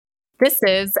This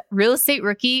is Real Estate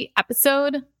Rookie,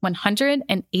 episode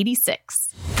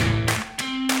 186.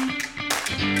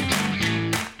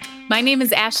 My name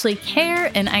is Ashley Kerr,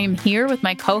 and I am here with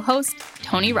my co-host,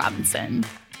 Tony Robinson.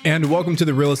 And welcome to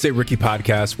the Real Estate Rookie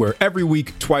podcast, where every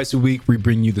week, twice a week, we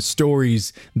bring you the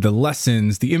stories, the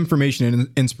lessons, the information and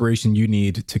inspiration you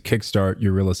need to kickstart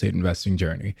your real estate investing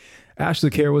journey. Ashley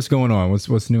Kerr, what's going on?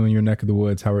 What's new in your neck of the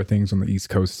woods? How are things on the East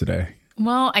Coast today?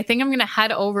 Well, I think I'm going to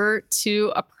head over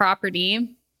to a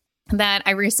property that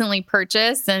I recently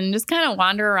purchased and just kind of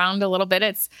wander around a little bit.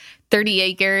 It's 30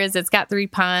 acres. It's got 3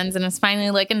 ponds, and it's finally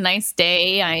like a nice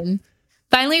day. I'm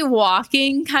finally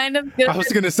walking kind of good. I was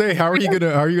going to say, how are you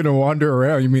going to wander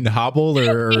around? You mean hobble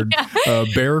or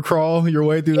bear crawl your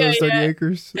way through those 30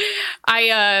 acres?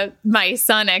 My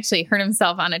son actually hurt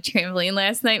himself on a trampoline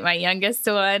last night, my youngest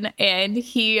one, and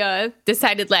he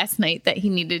decided last night that he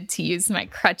needed to use my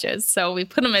crutches. So we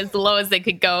put them as low as they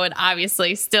could go, and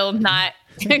obviously still not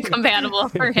compatible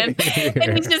for him.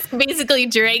 And he's just basically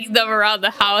dragging them around the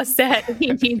house that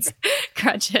he needs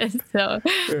crutches. So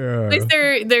at least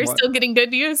they're still getting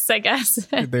good use, I guess.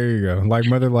 There you go. Like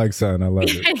mother, like son. I love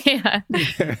it. Yeah.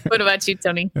 What about you,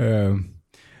 Tony?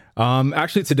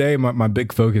 Actually today my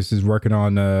big focus is working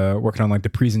on like the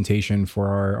presentation for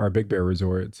our Big Bear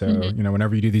Resort. So,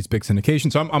 whenever you do these big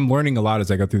syndications, so I'm learning a lot as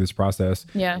I go through this process.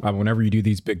 Yeah. Whenever you do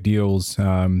these big deals,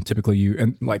 typically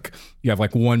you have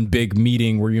like one big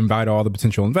meeting where you invite all the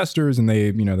potential investors and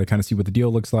they kind of see what the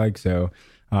deal looks like. So,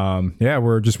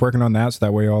 we're just working on that. So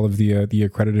that way all of the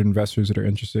accredited investors that are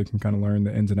interested can kind of learn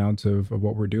the ins and outs of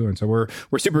what we're doing. So we're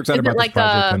super excited about this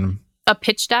project. A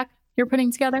pitch deck you're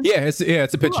putting together? Yeah, it's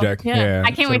a pitch deck. Yeah.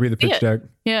 I can't wait to see it.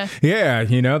 Yeah. Yeah,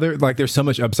 there's so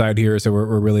much upside here, so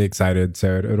we're really excited.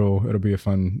 So it'll be a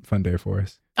fun day for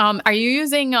us. Are you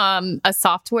using a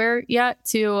software yet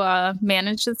to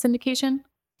manage the syndication?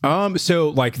 So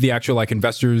like the actual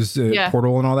investors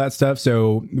portal and all that stuff.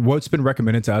 So what's been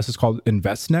recommended to us is called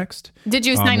InvestNext. Did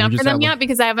you sign up for them yet?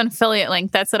 Because I have an affiliate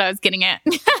link. That's what I was getting at.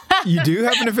 You do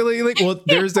have an affiliate link? Well,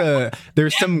 there's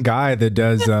some guy that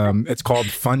does it's called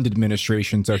fund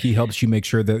administration. So he helps you make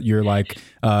sure that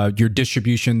your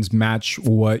distributions match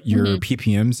what your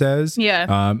PPM says.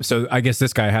 Yeah. So I guess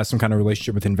this guy has some kind of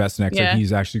relationship with InvestNext. Yeah. So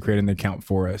he's actually creating the account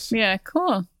for us. Yeah,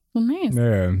 cool. Well, nice.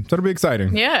 Yeah. So it'll be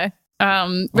exciting. Yeah.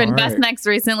 InvestNext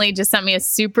recently just sent me a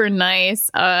super nice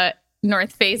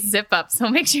North Face zip up, so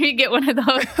make sure you get one of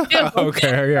those too.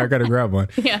 Okay, yeah, I gotta grab one.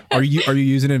 Yeah. Are you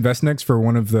using InvestNext for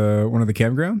one of the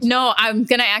campgrounds? No, I'm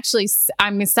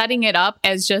setting it up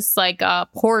as just like a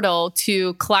portal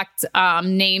to collect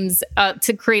names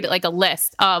to create like a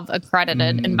list of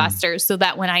accredited investors, so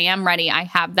that when I am ready, I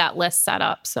have that list set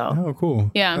up. So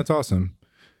cool. Yeah, that's awesome.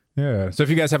 Yeah. So if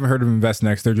you guys haven't heard of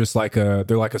InvestNext, they're just like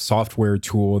a software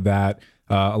tool that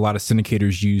a lot of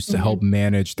syndicators use to help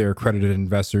manage their accredited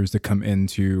investors that come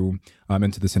into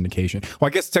the syndication. Well, I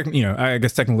guess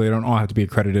technically they don't all have to be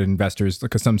accredited investors,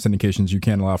 because some syndications you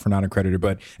can allow for non-accredited.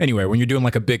 But anyway, when you're doing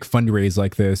like a big fundraise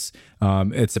like this,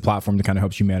 it's a platform that kind of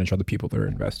helps you manage all the people that are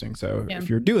investing. So if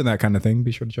you're doing that kind of thing,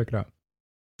 be sure to check it out.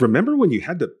 Remember when you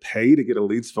had to pay to get a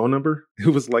lead's phone number? It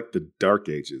was like the dark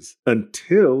ages,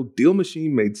 until Deal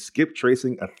Machine made skip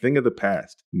tracing a thing of the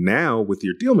past. Now, with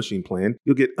your Deal Machine plan,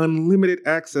 you'll get unlimited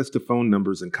access to phone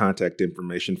numbers and contact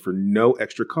information for no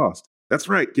extra cost. That's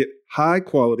right, get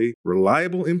high-quality,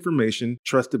 reliable information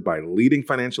trusted by leading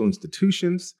financial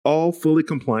institutions, all fully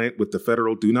compliant with the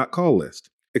federal Do Not Call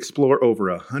list. Explore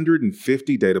over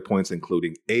 150 data points,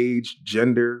 including age,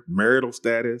 gender, marital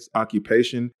status,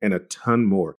 occupation, and a ton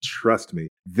more. Trust me,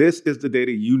 this is the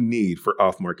data you need for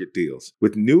off-market deals.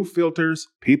 With new filters,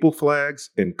 people flags,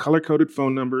 and color-coded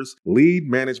phone numbers, lead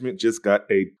management just got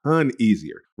a ton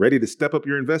easier. Ready to step up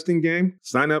your investing game?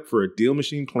 Sign up for a Deal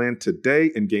Machine plan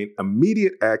today and gain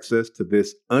immediate access to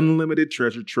this unlimited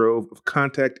treasure trove of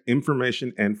contact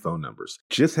information and phone numbers.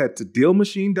 Just head to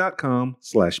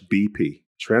DealMachine.com/BP.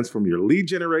 Transform your lead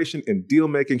generation and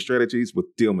deal-making strategies with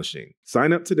Deal Machine.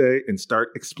 Sign up today and start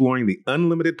exploring the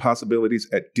unlimited possibilities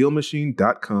at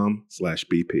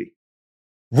DealMachine.com/BP.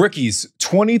 Rookies,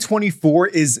 2024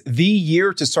 is the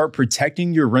year to start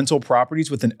protecting your rental properties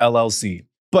with an LLC.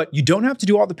 But you don't have to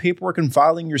do all the paperwork and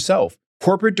filing yourself.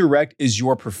 Corporate Direct is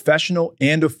your professional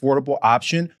and affordable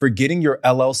option for getting your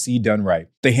LLC done right.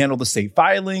 They handle the state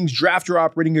filings, draft your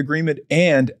operating agreement,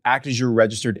 and act as your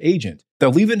registered agent.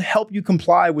 They'll even help you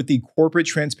comply with the Corporate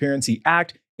Transparency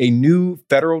Act a new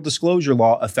federal disclosure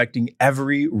law affecting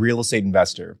every real estate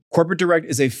investor. Corporate Direct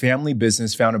is a family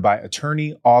business founded by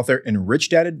attorney, author, and Rich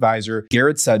Dad advisor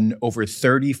Garrett Sutton over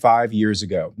 35 years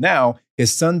ago. Now,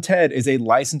 his son Ted is a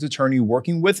licensed attorney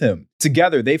working with him.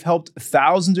 Together, they've helped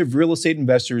thousands of real estate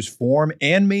investors form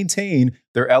and maintain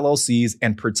their LLCs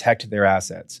and protect their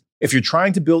assets. If you're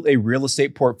trying to build a real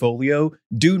estate portfolio,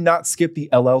 do not skip the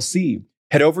LLC.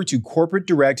 Head over to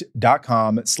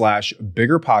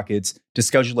corporatedirect.com/biggerpockets to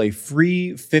schedule a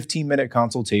free 15-minute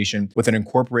consultation with an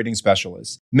incorporating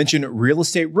specialist. Mention Real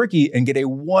Estate Rookie and get a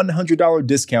 $100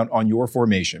 discount on your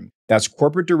formation. That's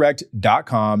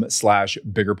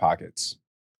corporatedirect.com/biggerpockets.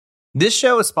 This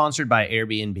show is sponsored by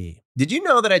Airbnb. Did you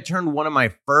know that I turned one of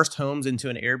my first homes into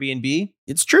an Airbnb?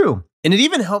 It's true. And it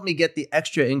even helped me get the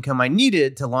extra income I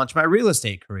needed to launch my real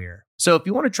estate career. So if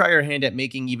you want to try your hand at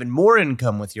making even more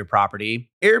income with your property,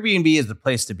 Airbnb is the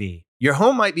place to be. Your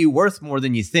home might be worth more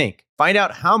than you think. Find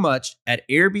out how much at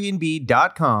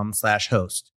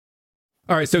airbnb.com/host.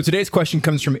 All right, so today's question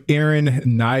comes from Aaron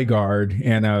Nygaard.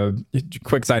 And a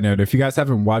quick side note, if you guys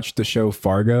haven't watched the show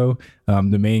Fargo,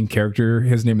 the main character,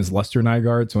 his name is Lester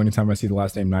Nygaard. So anytime I see the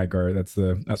last name Nygaard,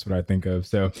 that's what I think of.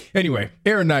 So anyway,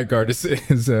 Aaron Nygaard is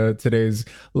today's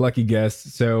lucky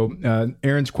guest. So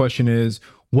Aaron's question is,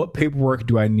 what paperwork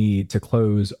do I need to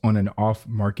close on an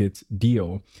off-market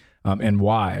deal? And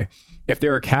why? If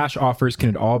there are cash offers, can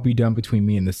it all be done between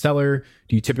me and the seller?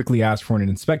 Do you typically ask for an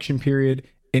inspection period?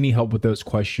 Any help with those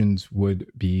questions would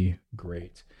be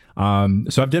great. So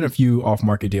I've done a few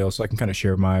off-market deals, so I can kind of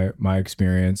share my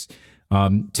experience.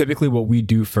 Typically what we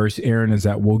do first, Aaron, is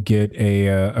that we'll get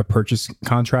a purchase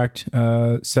contract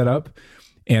set up.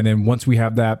 And then once we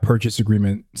have that purchase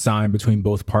agreement signed between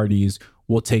both parties,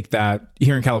 we'll take that.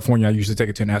 Here in California, I usually take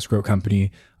it to an escrow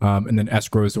company. And then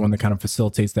escrow is the one that kind of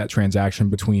facilitates that transaction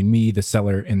between me, the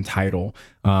seller, and title.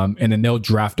 And then they'll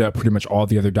draft up pretty much all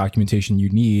the other documentation you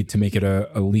need to make it a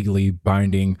legally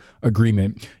binding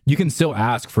agreement. You can still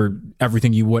ask for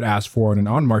everything you would ask for in an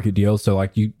on-market deal. So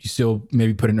like you still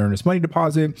maybe put an earnest money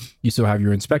deposit. You still have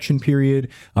your inspection period.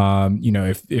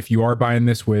 If you are buying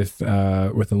this with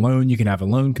a loan, you can have a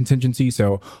loan contingency.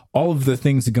 So all of the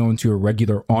things that go into a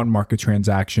regular on-market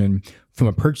transaction from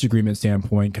a purchase agreement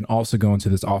standpoint can also go into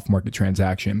this off-market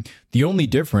transaction. The only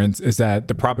difference is that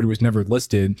the property was never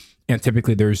listed, and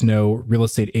typically there's no real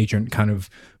estate agent kind of,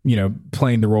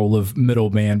 playing the role of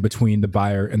middleman between the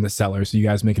buyer and the seller. So you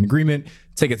guys make an agreement,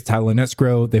 take it to title and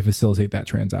escrow, they facilitate that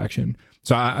transaction.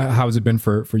 So how has it been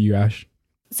for you, Ash?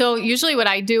 So usually what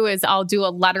I do is I'll do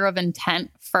a letter of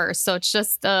intent first. So it's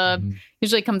just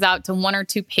usually comes out to 1 or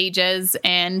 2 pages,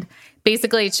 and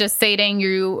basically it's just stating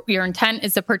your intent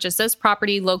is to purchase this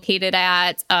property located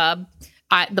at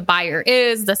the buyer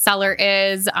is, the seller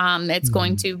is, it's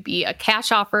going to be a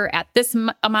cash offer at this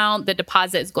amount. The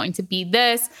deposit is going to be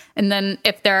this. And then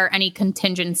if there are any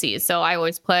contingencies. So I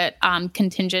always put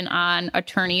contingent on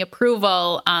attorney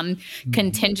approval,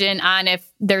 contingent on if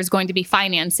there's going to be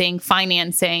financing,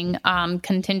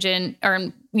 contingent, or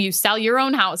you sell your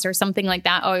own house or something like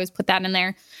that. I always put that in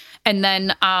there. And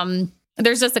then,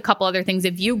 there's just a couple other things.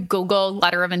 If you Google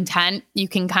letter of intent, you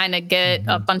can kind of get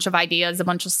a bunch of ideas, a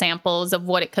bunch of samples of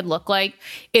what it could look like.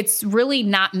 It's really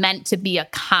not meant to be a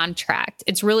contract.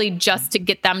 It's really just to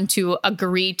get them to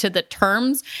agree to the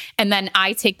terms. And then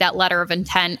I take that letter of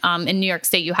intent. In New York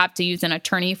State, you have to use an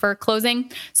attorney for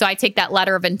closing. So I take that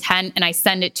letter of intent and I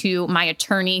send it to my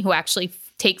attorney, who actually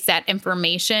takes that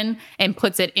information and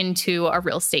puts it into a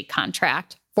real estate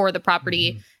contract for the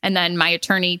property. And then my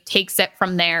attorney takes it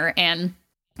from there, and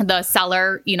the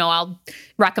seller, I'll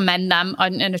recommend them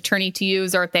an attorney to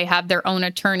use, or if they have their own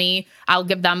attorney, I'll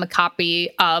give them a copy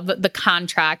of the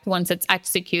contract once it's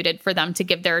executed for them to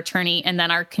give their attorney. And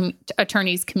then our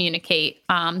attorneys communicate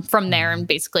from there. And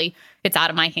basically it's out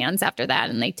of my hands after that.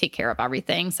 And they take care of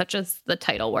everything, such as the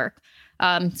title work.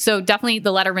 So definitely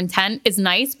the letter of intent is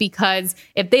nice, because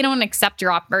if they don't accept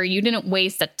your offer, you didn't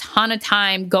waste a ton of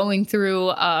time going through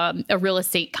a real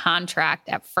estate contract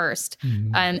at first.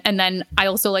 And then I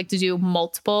also like to do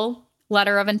multiple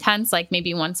letter of intents, like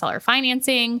maybe one seller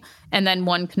financing and then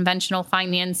one conventional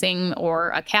financing or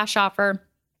a cash offer.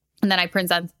 And then I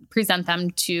present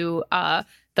them to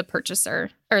the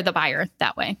purchaser or the buyer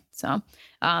that way. So,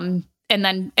 and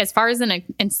then as far as an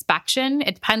inspection,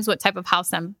 it depends what type of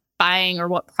house I'm buying or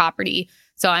what property.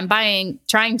 So I'm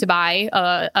trying to buy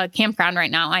a campground right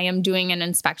now. I am doing an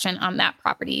inspection on that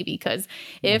property, because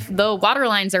if the water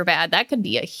lines are bad, that could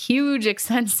be a huge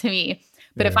expense to me.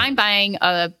 But if I'm buying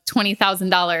a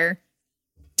 $20,000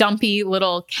 dumpy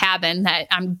little cabin that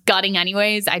I'm gutting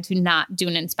anyways, I do not do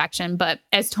an inspection. But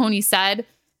as Tony said,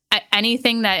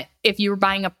 anything that if you were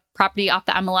buying a property off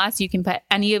the MLS, you can put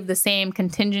any of the same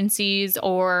contingencies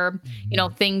or,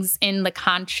 things in the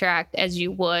contract as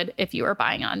you would if you were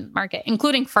buying on market,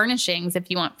 including furnishings, if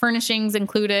you want furnishings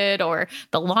included, or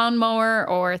the lawnmower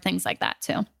or things like that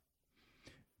too.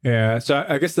 Yeah, so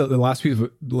I guess the last piece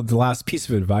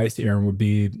of advice, Aaron, would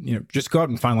be, just go out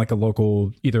and find like a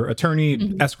local either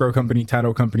attorney, escrow company,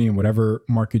 title company, in whatever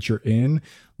market you're in.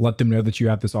 Let them know that you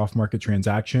have this off-market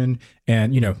transaction,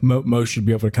 and Mo should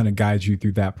be able to kind of guide you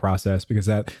through that process, because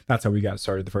that's how we got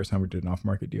started the first time we did an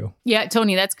off-market deal. Yeah,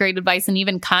 Tony, that's great advice, and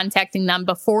even contacting them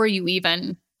before you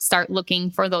even start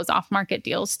looking for those off-market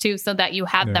deals too, so that you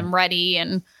have them ready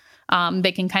and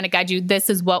they can kind of guide you. This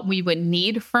is what we would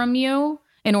need from you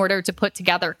in order to put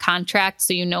together a contract,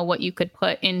 so you know what you could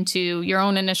put into your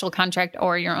own initial contract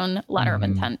or your own letter of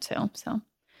intent too. So,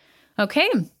 okay.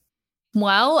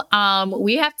 Well,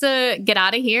 we have to get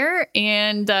out of here,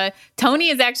 and Tony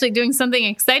is actually doing something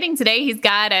exciting today. He's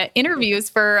got interviews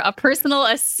for a personal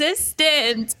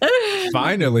assistant.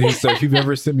 Finally. So if you've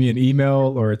ever sent me an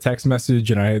email or a text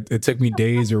message and it took me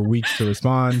days or weeks to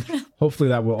respond, hopefully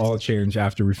that will all change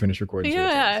after we finish recording.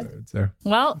 Yeah. Episode, so.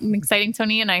 Well, exciting,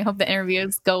 Tony, and I hope the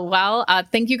interviews go well.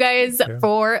 Thank you guys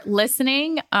for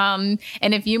listening. And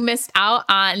if you missed out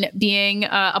on being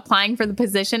applying for the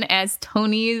position as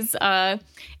Tony's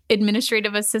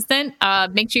administrative assistant,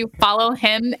 make sure you follow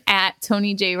him at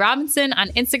Tony J. Robinson on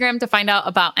Instagram to find out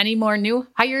about any more new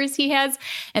hires he has.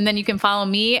 And then you can follow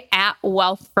me at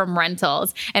Wealth from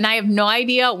Rentals. And I have no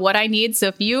idea what I need. So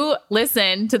if you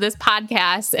listen to this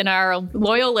podcast and are a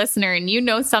loyal listener and you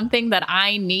know something that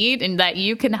I need and that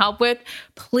you can help with,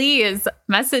 please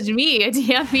message me,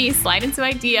 DM me, slide into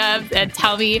my DMs and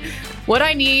tell me what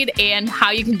I need and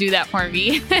how you can do that for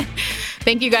me.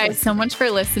 Thank you guys so much for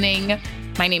listening.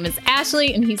 My name is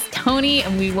Ashley and he's Tony,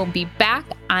 and we will be back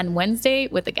on Wednesday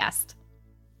with a guest.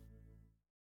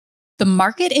 The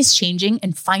market is changing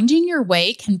and finding your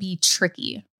way can be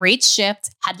tricky. Rates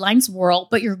shift, headlines whirl,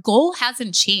 but your goal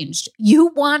hasn't changed. You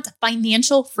want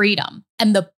financial freedom.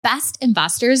 And the best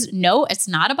investors know it's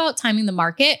not about timing the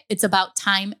market, it's about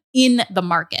time in the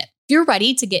market. If you're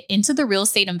ready to get into the real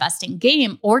estate investing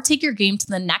game or take your game to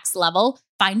the next level,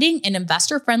 finding an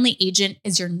investor-friendly agent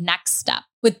is your next step.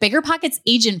 With BiggerPockets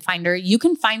Agent Finder, you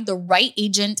can find the right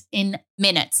agent in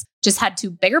minutes. Just head to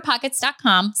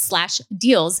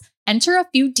biggerpockets.com/deals, enter a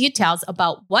few details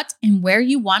about what and where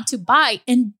you want to buy,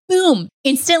 and boom,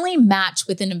 instantly match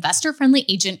with an investor-friendly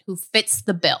agent who fits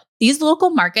the bill. These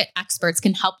local market experts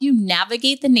can help you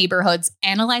navigate the neighborhoods,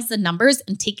 analyze the numbers,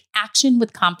 and take action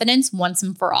with confidence once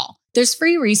and for all. There's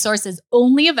free resources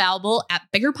only available at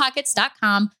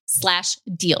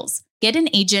biggerpockets.com/deals. Get an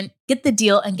agent, get the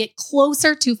deal, and get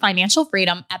closer to financial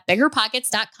freedom at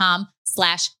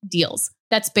biggerpockets.com/deals.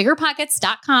 That's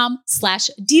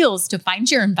biggerpockets.com/deals to find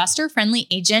your investor-friendly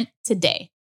agent today.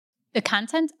 The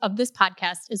content of this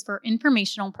podcast is for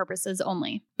informational purposes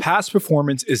only. Past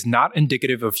performance is not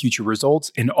indicative of future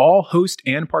results, and all host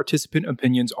and participant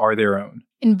opinions are their own.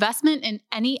 Investment in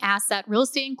any asset, real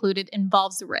estate included,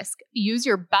 involves risk. Use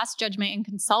your best judgment and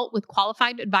consult with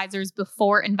qualified advisors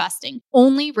before investing.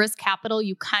 Only risk capital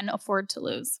you can afford to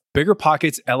lose.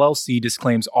 BiggerPockets LLC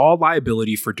disclaims all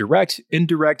liability for direct,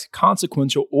 indirect,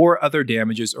 consequential, or other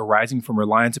damages arising from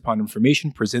reliance upon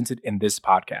information presented in this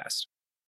podcast.